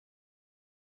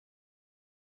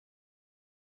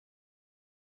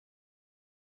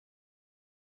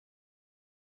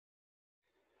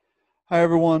Hi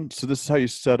everyone, so this is how you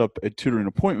set up a tutoring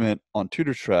appointment on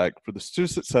TutorTrac for the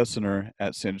Student Success Center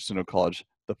at San Jacinto College.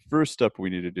 The first step we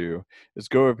need to do is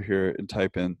go over here and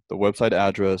type in the website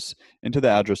address into the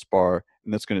address bar,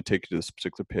 and that's going to take you to this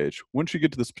particular page. Once you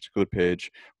get to this particular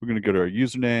page, we're going to go to our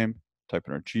username, type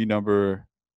in our G number,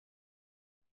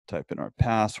 type in our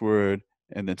password,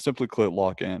 and then simply click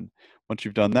login. Once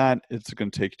you've done that, it's going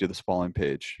to take you to this following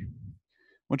page.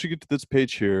 Once you get to this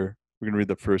page here, we're going to read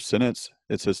the first sentence.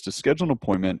 It says, to schedule an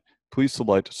appointment, please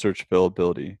select search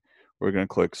availability. We're going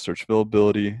to click search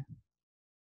availability.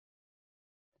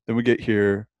 Then we get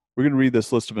here, we're going to read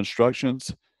this list of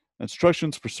instructions.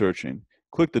 Instructions for searching.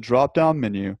 Click the drop-down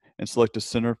menu and select a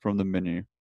center from the menu.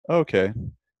 Okay.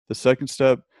 The second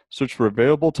step, search for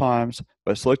available times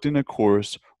by selecting a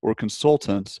course or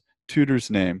consultant's tutor's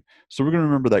name. So we're going to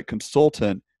remember that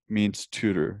consultant means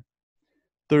tutor.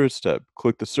 Third step,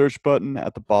 click the search button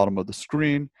at the bottom of the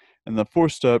screen. And the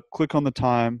fourth step, click on the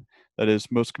time that is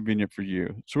most convenient for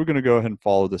you. So we're going to go ahead and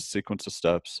follow this sequence of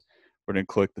steps. We're going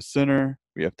to click the center.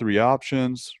 We have three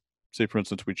options. Say, for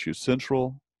instance, we choose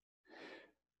central.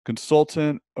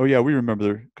 Consultant, oh yeah, we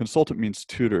remember consultant means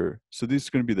tutor. So these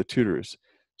are going to be the tutors.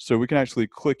 So we can actually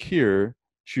click here,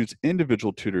 choose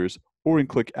individual tutors, or we can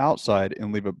click outside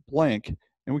and leave it blank,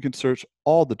 and we can search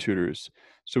all the tutors.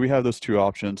 So we have those two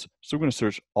options. So we're going to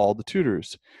search all the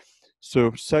tutors.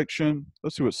 So section,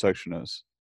 let's see what section is.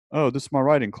 Oh, this is my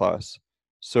writing class.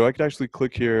 So I could actually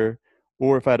click here,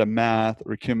 or if I had a math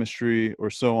or chemistry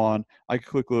or so on, I could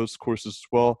click those courses as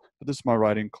well. But this is my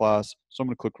writing class, so I'm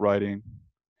going to click writing.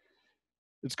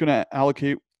 It's going to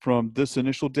allocate from this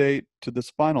initial date to this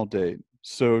final date.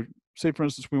 So say, for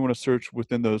instance, we want to search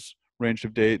within those range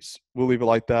of dates. We'll leave it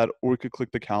like that, or we could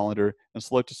click the calendar and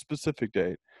select a specific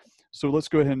date. So let's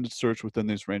go ahead and search within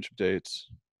these range of dates.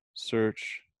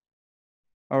 Search.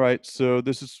 All right, so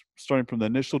this is starting from the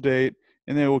initial date,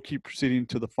 and then we'll keep proceeding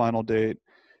to the final date.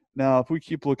 Now, if we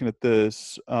keep looking at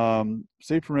this,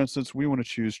 say, for instance, we want to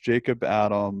choose Jacob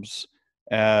Adams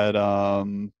at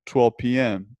 12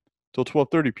 p.m. till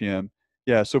 12:30 p.m.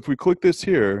 Yeah, so if we click this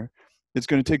here, it's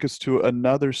going to take us to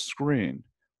another screen.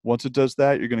 Once it does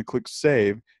that, you're going to click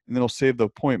save, and then it'll save the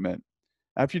appointment.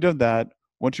 After you've done that,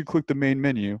 once you click the main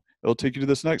menu, it'll take you to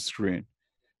this next screen.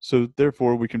 So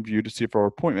therefore, we can view to see if our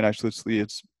appointment actually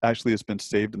has been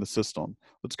saved in the system.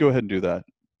 Let's go ahead and do that.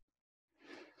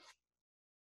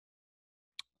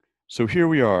 So here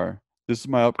we are. This is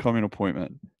my upcoming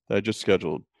appointment that I just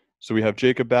scheduled. So we have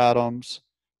Jacob Adams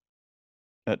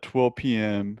at 12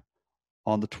 p.m.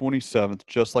 on the 27th,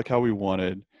 just like how we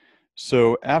wanted.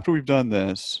 So after we've done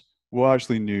this, we'll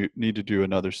actually need to do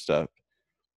another step.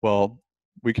 Well,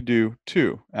 we could do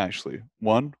two, actually.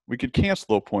 One, we could cancel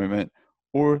the appointment,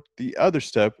 or the other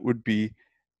step would be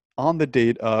on the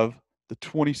date of the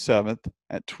 27th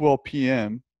at 12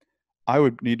 p.m., I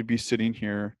would need to be sitting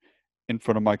here in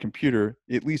front of my computer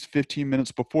at least 15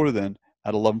 minutes before then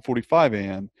at 11:45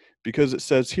 a.m. because it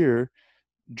says here,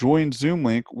 join Zoom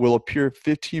link will appear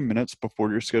 15 minutes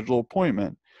before your scheduled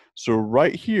appointment. So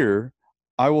right here,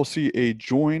 I will see a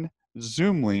join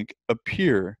Zoom link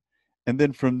appear. And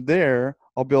then from there,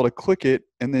 I'll be able to click it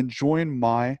and then join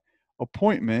my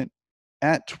appointment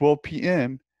at 12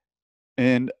 p.m.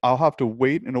 And I'll have to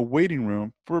wait in a waiting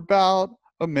room for about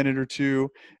a minute or two,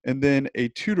 and then a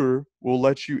tutor will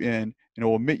let you in and it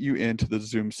will admit you into the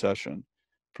Zoom session.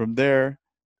 From there,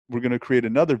 we're going to create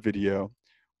another video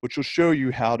which will show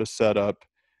you how to set up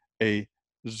a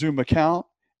Zoom account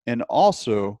and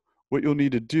also what you'll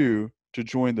need to do to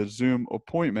join the Zoom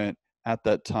appointment at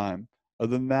that time.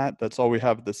 Other than that, that's all we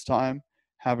have at this time.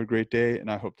 Have a great day, and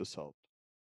I hope this helped.